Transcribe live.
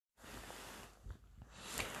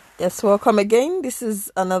Yes, welcome again. This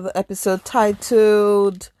is another episode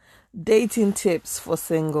titled Dating Tips for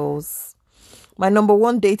Singles. My number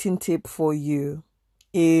one dating tip for you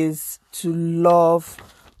is to love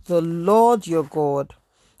the Lord your God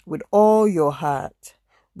with all your heart,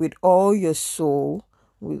 with all your soul,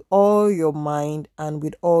 with all your mind, and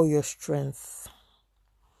with all your strength.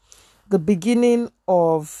 The beginning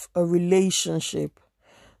of a relationship,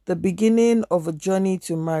 the beginning of a journey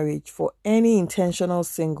to marriage for any intentional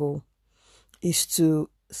single is to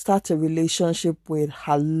start a relationship with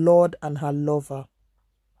her Lord and her lover.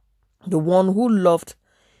 The one who loved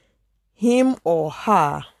him or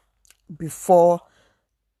her before,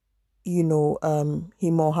 him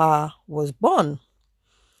or her was born.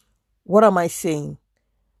 What am I saying?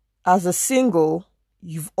 As a single,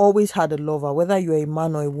 you've always had a lover, whether you're a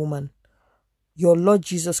man or a woman. Your Lord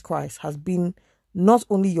Jesus Christ has been not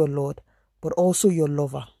only your Lord, but also your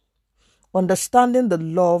lover. Understanding the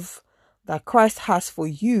love that Christ has for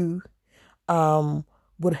you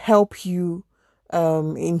would help you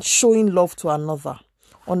in showing love to another.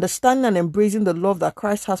 Understanding and embracing the love that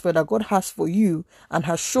Christ has that God has for you and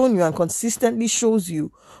has shown you and consistently shows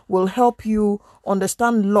you will help you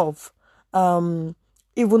understand love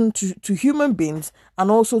even to human beings,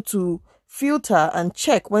 and also to filter and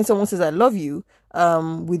check when someone says I love you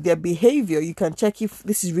with their behavior. You can check if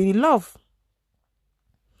this is really love.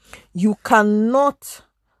 You cannot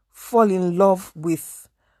fall in love with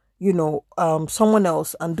someone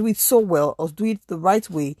else and do it so well or do it the right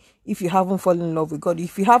way if you haven't fallen in love with God.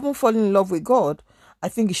 If you haven't fallen in love with God, I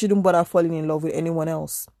think you shouldn't bother falling in love with anyone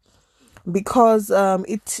else, because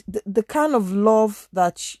the kind of love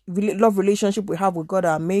relationship we have with God,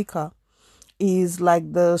 our Maker, is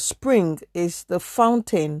like the spring, is the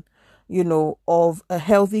fountain, of a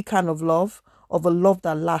healthy kind of love, of a love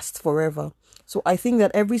that lasts forever. So I think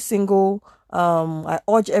that I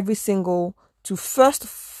urge every single to first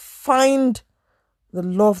find the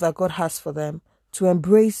love that God has for them, to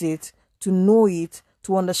embrace it, to know it,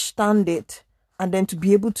 to understand it, and then to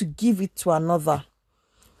be able to give it to another.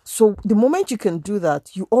 So the moment you can do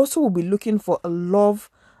that, you also will be looking for a love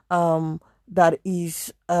that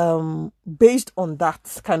is based on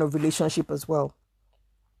that kind of relationship as well.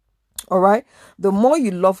 All right. The more you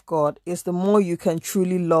love God is the more you can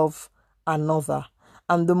truly love another.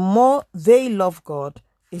 And the more they love God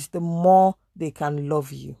is the more they can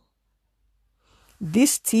love you.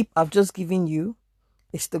 This tip I've just given you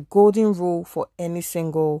is the golden rule for any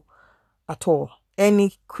single at all.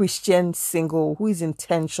 Any Christian single who is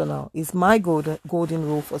intentional is my golden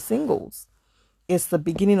rule for singles. It's the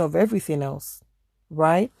beginning of everything else,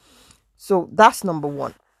 right? So that's number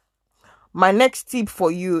one. My next tip for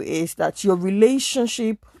you is that your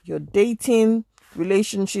relationship, your dating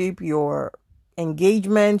relationship, your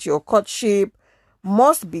engagement, your courtship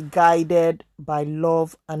must be guided by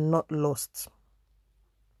love and not lust.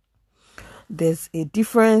 There's a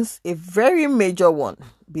difference, a very major one,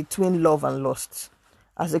 between love and lust.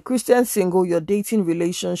 As a Christian single, your dating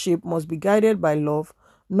relationship must be guided by love,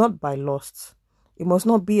 not by lust. It must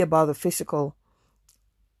not be about the physical.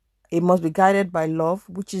 It must be guided by love,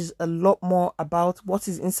 which is a lot more about what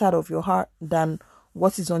is inside of your heart than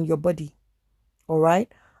what is on your body. All right?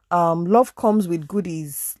 Love comes with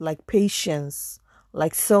goodies like patience,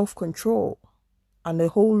 like self-control, and a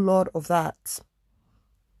whole lot of that.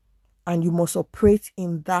 And you must operate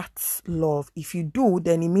in that love. If you do,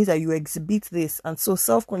 then it means that you exhibit this. And so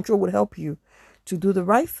self-control will help you to do the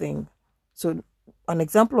right thing. So an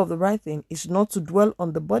example of the right thing is not to dwell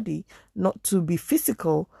on the body, not to be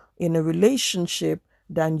physical in a relationship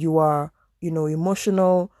than you are,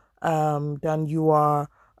 emotional, than you are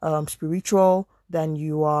spiritual, than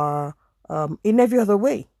you are in every other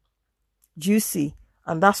way. Do you see?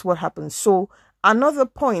 And that's what happens. So another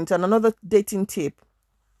point and another dating tip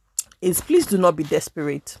is please do not be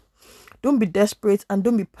desperate. Don't be desperate and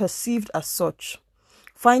don't be perceived as such.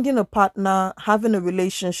 Finding a partner, having a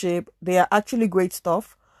relationship, they are actually great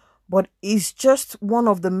stuff, but it's just one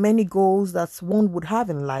of the many goals that one would have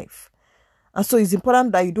in life. And so it's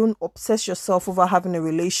important that you don't obsess yourself over having a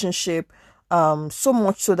relationship so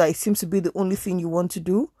much so that it seems to be the only thing you want to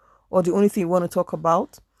do or the only thing you want to talk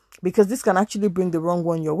about, because this can actually bring the wrong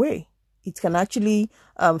one your way. It can actually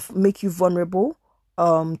make you vulnerable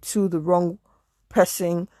to the wrong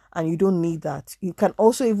person, and you don't need that. You can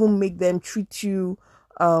also even make them treat you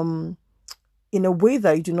in a way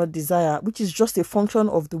that you do not desire, which is just a function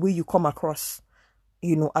of the way you come across,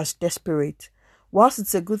 as desperate. Whilst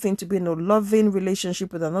it's a good thing to be in a loving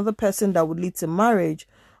relationship with another person that would lead to marriage,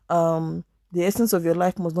 the essence of your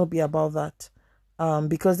life must not be about that,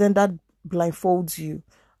 because then that blindfolds you,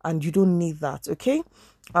 and you don't need that. Okay,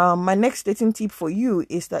 My next dating tip for you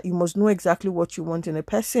is that you must know exactly what you want in a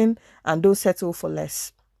person and don't settle for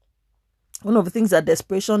less. One of the things that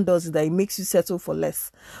desperation does is that it makes you settle for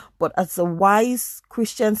less. But as a wise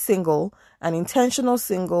Christian single, an intentional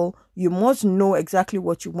single, you must know exactly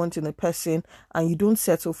what you want in a person and you don't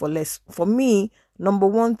settle for less. For me, number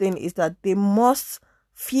one thing is that they must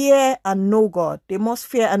fear and know God. They must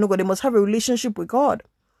fear and know God. They must have a relationship with God.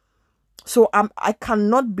 So I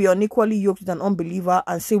cannot be unequally yoked with an unbeliever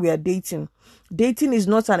and say we are dating. Dating is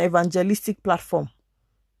not an evangelistic platform.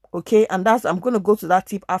 Okay, and I'm going to go to that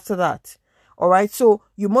tip after that. All right, so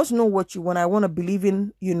you must know what you want. I want to believe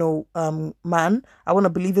in, man. I want to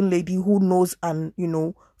believe in lady who knows and,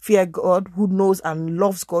 fear God, who knows and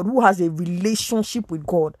loves God, who has a relationship with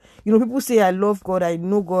God. People say, I love God, I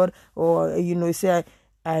know God, or, say,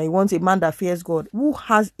 I want a man that fears God, who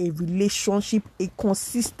has a relationship, a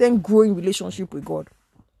consistent, growing relationship with God.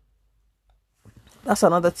 That's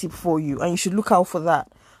another tip for you, and you should look out for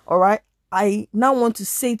that. All right, I now want to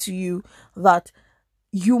say to you that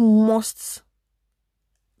you must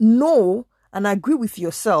know and agree with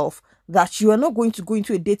yourself that you are not going to go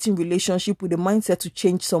into a dating relationship with a mindset to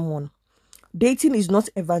change someone. Dating is not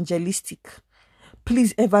evangelistic.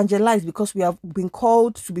 Please evangelize, because we have been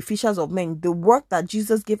called to be fishers of men. The work that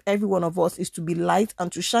Jesus gave every one of us is to be light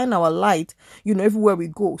and to shine our light, everywhere we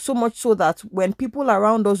go. So much so that when people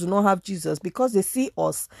around us do not have Jesus, because they see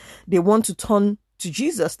us, they want to turn to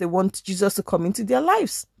Jesus. They want Jesus to come into their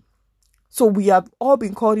lives. So we have all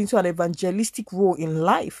been called into an evangelistic role in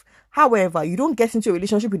life. However, you don't get into a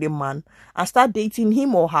relationship with a man and start dating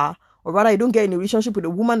him or her, or rather you don't get in a relationship with a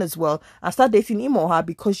woman as well and start dating him or her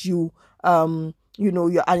because you start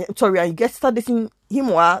dating him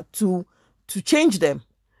or her to change them.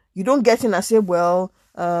 You don't get in and say, well,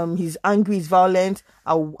 he's angry, he's violent,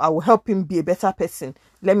 I will help him be a better person.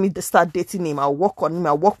 Let me start dating him. I'll work on him.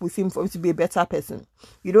 I'll work with him for him to be a better person.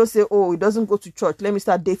 You don't say, oh, he doesn't go to church, let me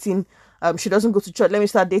start dating. She doesn't go to church, let me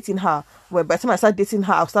start dating her. Well, by the time I start dating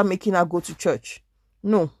her, I'll start making her go to church.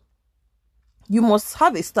 No. You must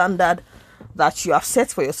have a standard that you have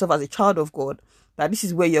set for yourself as a child of God, that this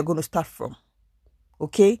is where you're going to start from.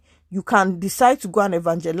 Okay? You can decide to go and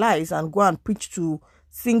evangelize and go and preach to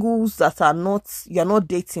singles that you're not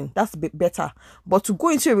dating. That's a bit better. But to go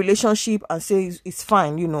into a relationship and say it's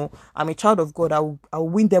fine, I'm a child of God, I'll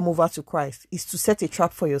win them over to Christ, is to set a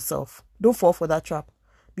trap for yourself. Don't fall for that trap.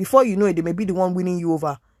 Before you know it, they may be the one winning you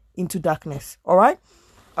over into darkness. All right?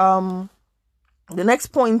 The next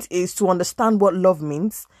point is to understand what love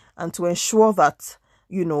means and to ensure that,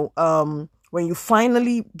 when you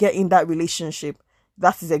finally get in that relationship,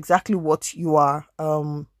 that is exactly what you are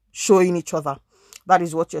showing each other. That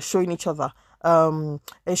is what you're showing each other.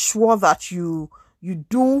 Ensure that you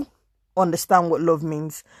do understand what love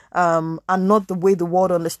means, and not the way the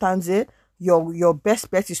world understands it. Your best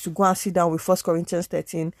bet is to go and sit down with 1 Corinthians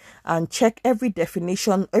 13 and check every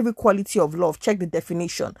definition, every quality of love. Check the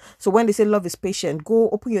definition. So when they say love is patient, go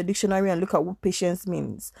open your dictionary and look at what patience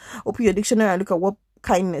means. Open your dictionary and look at what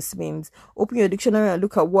kindness means. Open your dictionary and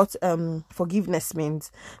look at what forgiveness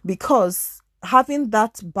means. Because having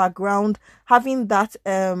that background, having that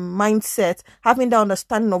mindset, having that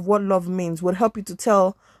understanding of what love means will help you to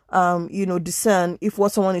tell discern if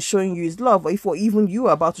what someone is showing you is love, or if what even you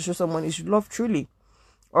are about to show someone is love truly.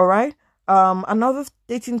 All right. Another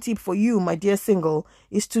dating tip for you, my dear single,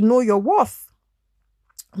 is to know your worth.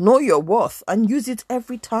 Know your worth and use it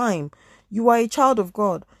every time. You are a child of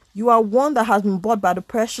God. You are one that has been bought by the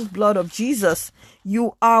precious blood of Jesus.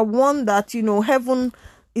 You are one that, heaven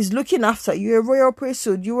is looking after. You're a royal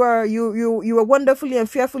priesthood. You are wonderfully and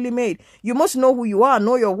fearfully made. You must know who you are,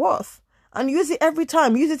 know your worth. And use it every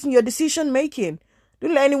time. Use it in your decision making.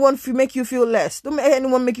 Don't let anyone make you feel less. Don't let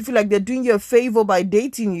anyone make you feel like they're doing you a favor by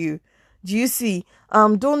dating you. Do you see?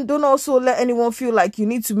 Don't also let anyone feel like you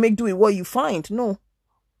need to make do with what you find. No.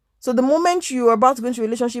 So the moment you are about to go into a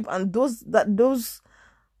relationship and those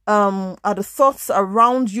are the thoughts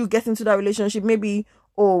around you getting into that relationship, maybe,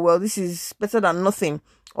 oh well, this is better than nothing,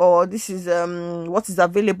 or this is what is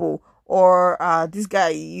available, or this guy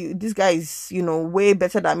is way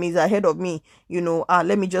better than me, is ahead of me,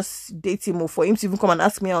 let me just date him, or for him to even come and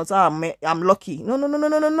ask me out, I'm lucky.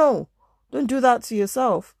 No, don't do that to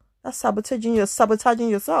yourself. That's sabotaging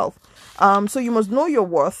yourself. So you must know your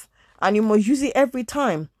worth and you must use it every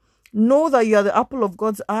time. Know that you are the apple of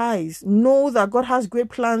God's eyes. Know that God has great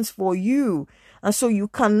plans for you, and so you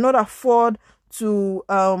cannot afford to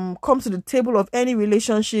come to the table of any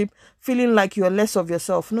relationship feeling like you are less of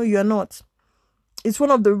yourself. No, you are not. It's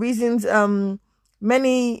one of the reasons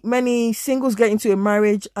many singles get into a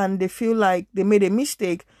marriage and they feel like they made a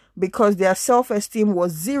mistake because their self-esteem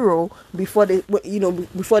was zero before they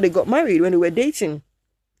got married. When they were dating,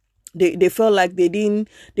 they felt like they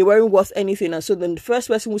weren't worth anything. And so then the first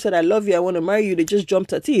person who said, I love you, I want to marry you, they just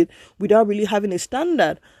jumped at it without really having a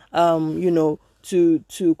standard,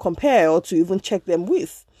 to compare or to even check them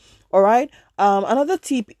with. All right. Another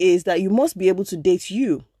tip is that you must be able to date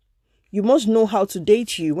you. You must know how to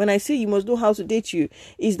date you. When I say you must know how to date you,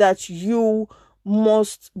 is that you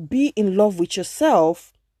must be in love with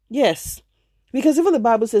yourself. Yes. Because even the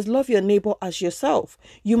Bible says, love your neighbor as yourself.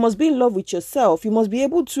 You must be in love with yourself. You must be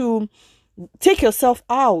able to take yourself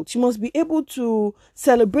out. You must be able to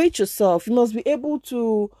celebrate yourself. You must be able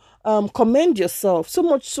to commend yourself, so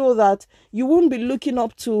much so that you won't be looking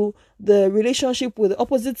up to the relationship with the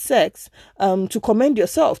opposite sex to commend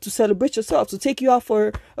yourself, to celebrate yourself, to take you out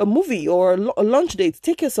for a movie or a lunch date.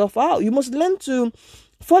 Take yourself out. You must learn to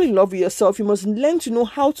fall in love with yourself. You must learn to know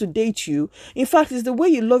how to date you. In fact, it's the way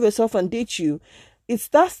you love yourself and date you.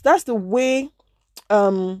 That's the way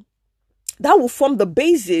that will form the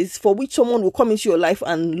basis for which someone will come into your life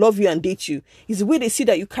and love you and date you. It's the way they see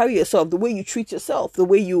that you carry yourself, the way you treat yourself, the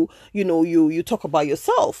way you talk about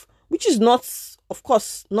yourself, which is not, of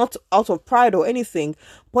course, not out of pride or anything,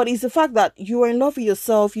 but it's the fact that you are in love with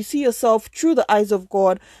yourself. You see yourself through the eyes of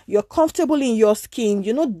God. You're comfortable in your skin.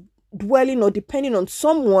 You're not dwelling or depending on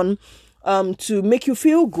someone to make you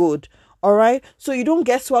feel good. All right. So you don't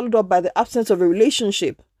get swallowed up by the absence of a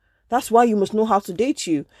relationship. That's why you must know how to date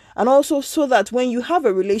you. And also so that when you have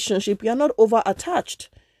a relationship, you're not over attached.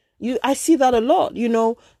 I see that a lot.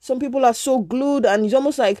 Some people are so glued, and it's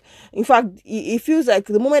almost like, in fact, it feels like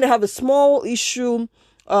the moment they have a small issue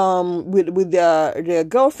with their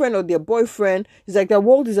girlfriend or their boyfriend, it's like their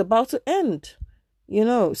world is about to end.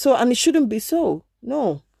 So, and it shouldn't be so.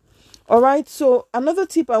 No. All right. So another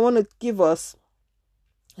tip I want to give us,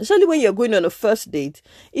 especially when you're going on a first date,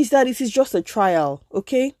 is that it is just a trial.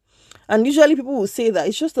 Okay. And usually people will say that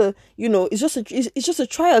it's just a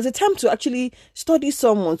trial. It's a time to actually study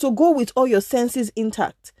someone. So go with all your senses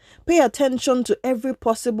intact. Pay attention to every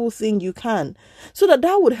possible thing you can, so that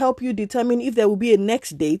would help you determine if there will be a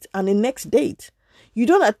next date and a next date. You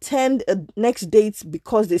don't attend a next date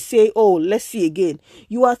because they say, oh, let's see again.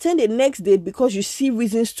 You attend a next date because you see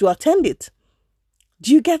reasons to attend it.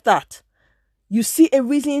 Do you get that? You see a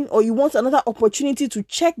reason, or you want another opportunity to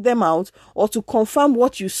check them out or to confirm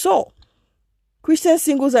what you saw. Christian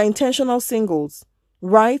singles are intentional singles,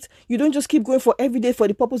 right? You don't just keep going for every day for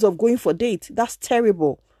the purpose of going for date. That's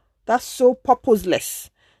terrible. That's so purposeless.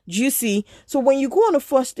 Do you see? So when you go on a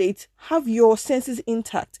first date, have your senses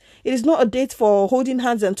intact. It is not a date for holding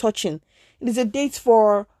hands and touching. It is a date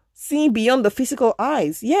for seeing beyond the physical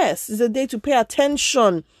eyes. Yes, it's a date to pay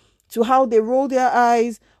attention to how they roll their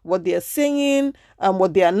eyes, what they are saying,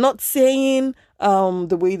 what they are not saying,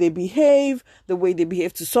 the way they behave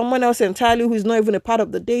to someone else entirely who is not even a part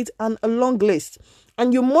of the date, and a long list.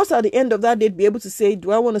 And you must, at the end of that date, be able to say,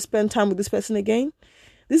 do I want to spend time with this person again?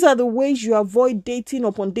 These are the ways you avoid dating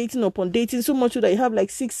upon dating upon dating, so much so that you have like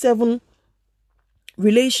 6-7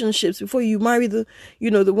 relationships before you marry the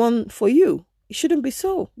one for you. It shouldn't be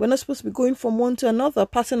so. We're not supposed to be going from one to another,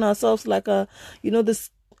 passing ourselves like this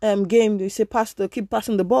game. They say keep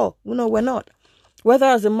passing the ball. No, we're not. Whether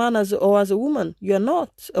as a man or as a woman, you're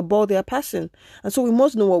not a ball they are passing. And so we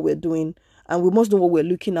must know what we're doing, and we must know what we're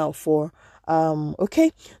looking out for.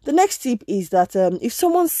 Okay. The next tip is that if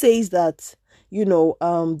someone says that you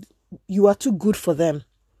are too good for them,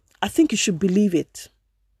 I think you should believe it.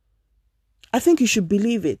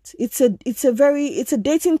 It's a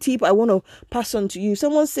dating tip I want to pass on to you.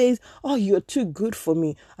 Someone says, oh, you're too good for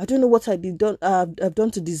me. I don't know what I've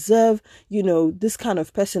done to deserve, this kind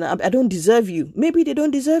of person. I don't deserve you. Maybe they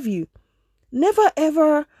don't deserve you. Never,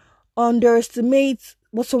 ever underestimate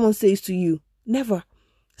what someone says to you. Never.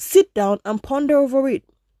 Sit down and ponder over it.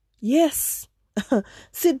 Yes.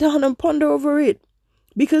 Sit down and ponder over it.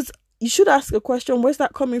 Because you should ask a question. Where's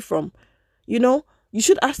that coming from? You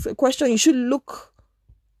should ask a question. You should look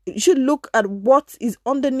at what is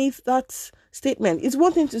underneath that statement. It's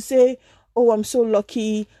one thing to say, oh, I'm so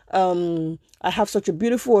lucky. I have such a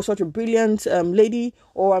beautiful or such a brilliant lady,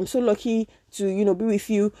 or I'm so lucky to, be with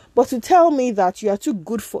you. But to tell me that you are too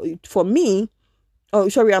good for me, oh,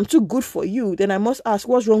 sorry, I'm too good for you, then I must ask,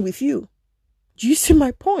 what's wrong with you? Do you see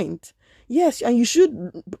my point? Yes, and you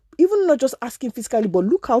should even not just ask him physically, but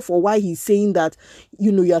look out for why he's saying that,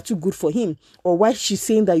 you are too good for him, or why she's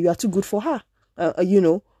saying that you are too good for her, or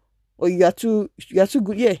you are too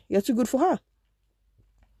good. Yeah, you're too good for her.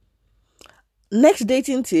 Next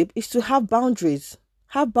dating tip is to have boundaries.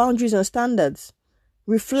 Have boundaries and standards.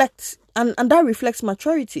 Reflect, and that reflects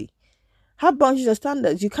maturity. Have boundaries and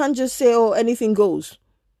standards. You can't just say, oh, anything goes.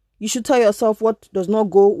 You should tell yourself what does not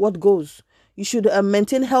go, what goes. You should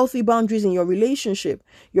maintain healthy boundaries in your relationship.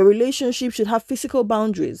 Your relationship should have physical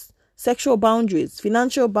boundaries, sexual boundaries,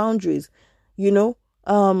 financial boundaries,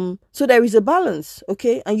 so there is a balance,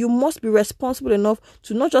 okay? And you must be responsible enough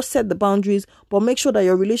to not just set the boundaries, but make sure that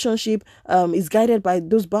your relationship is guided by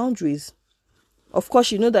those boundaries. Of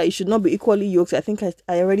course, you know that you should not be equally yoked. I think I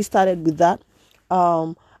already started with that.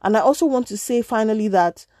 And I also want to say finally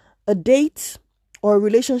that a date or a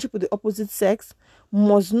relationship with the opposite sex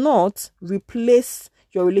must not replace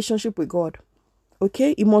your relationship with God.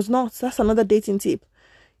 Okay? It must not. That's another dating tip.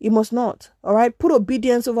 It must not. All right? Put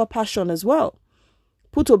obedience over passion as well.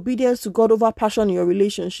 Put obedience to God over passion in your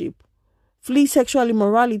relationship. Flee sexual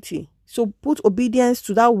immorality. So put obedience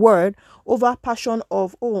to that word over passion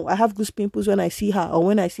of, oh, I have goose pimples when I see her or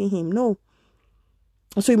when I see him. No.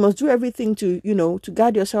 So you must do everything to, to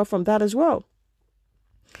guard yourself from that as well.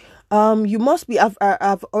 You must be, I've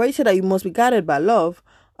already said that you must be guided by love.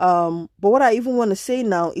 But what I even want to say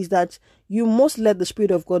now is that you must let the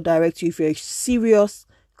Spirit of God direct you if you're a serious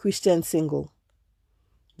Christian single.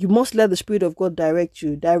 You must let the Spirit of God direct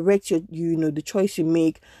you, the choice you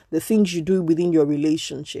make, the things you do within your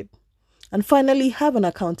relationship. And finally, have an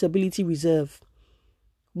accountability reserve.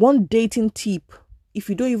 One dating tip, if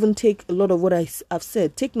you don't even take a lot of what I've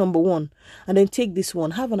said, take number 1 and then take this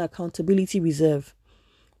one. Have an accountability reserve.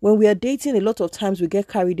 When we are dating, a lot of times we get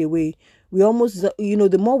carried away. We almost,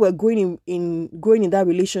 the more we're growing in that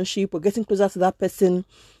relationship, we're getting closer to that person,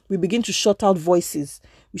 we begin to shut out voices.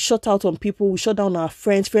 We shut out on people. We shut down our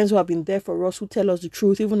friends who have been there for us, who tell us the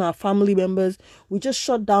truth, even our family members. We just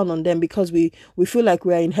shut down on them because we feel like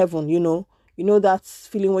we're in heaven, You know that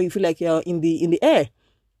feeling where you feel like you're in the air.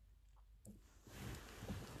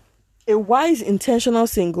 A wise, intentional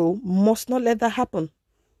single must not let that happen.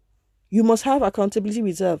 You must have accountability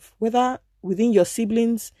reserve, whether within your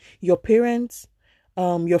siblings, your parents,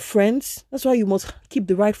 your friends. That's why you must keep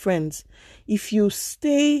the right friends. If you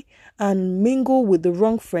stay and mingle with the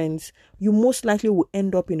wrong friends, you most likely will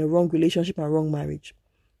end up in a wrong relationship and wrong marriage.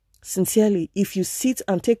 Sincerely, if you sit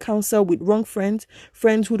and take counsel with wrong friends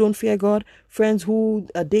who don't fear God, friends who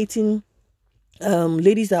are dating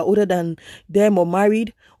ladies that are older than them or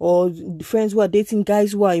married, or friends who are dating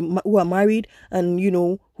guys who are married and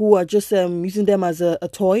who are just using them as a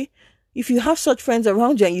toy. If you have such friends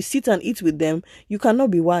around you and you sit and eat with them, you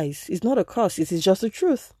cannot be wise. It's not a curse. It is just the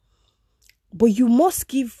truth. But you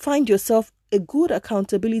must find yourself a good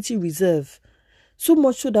accountability reserve, so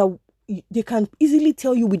much so that they can easily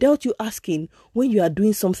tell you without you asking when you are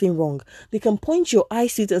doing something wrong. They can point your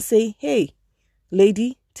eyes to it and say, hey,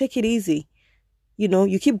 lady, take it easy.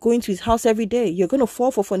 You keep going to his house every day. You're going to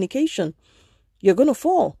fall for fornication. You're going to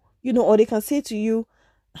fall. Or they can say to you,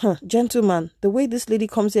 gentleman, the way this lady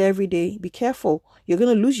comes here every day, be careful. You're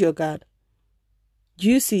going to lose your guard. Do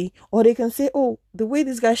you see? Or they can say, oh, the way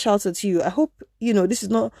this guy shouts at you, I hope, this is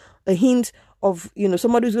not a hint of,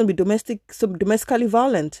 somebody who's going to be domestically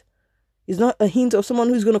violent. It's not a hint of someone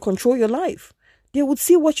who's going to control your life. They would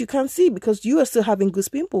see what you can't see because you are still having goose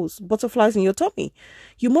pimples, butterflies in your tummy.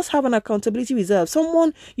 You must have an accountability reserve.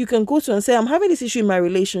 Someone you can go to and say, I'm having this issue in my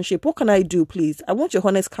relationship. What can I do, please? I want your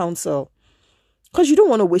honest counsel. Because you don't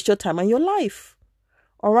want to waste your time and your life.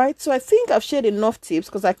 All right. So I think I've shared enough tips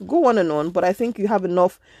because I could go on and on, but I think you have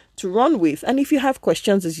enough to run with. And if you have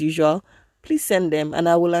questions as usual, please send them and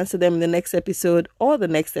I will answer them in the next episode or the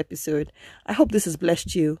next episode. I hope this has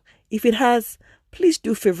blessed you. If it has, please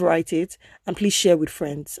do favorite it and please share with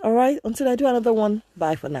friends. All right. Until I do another one.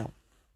 Bye for now.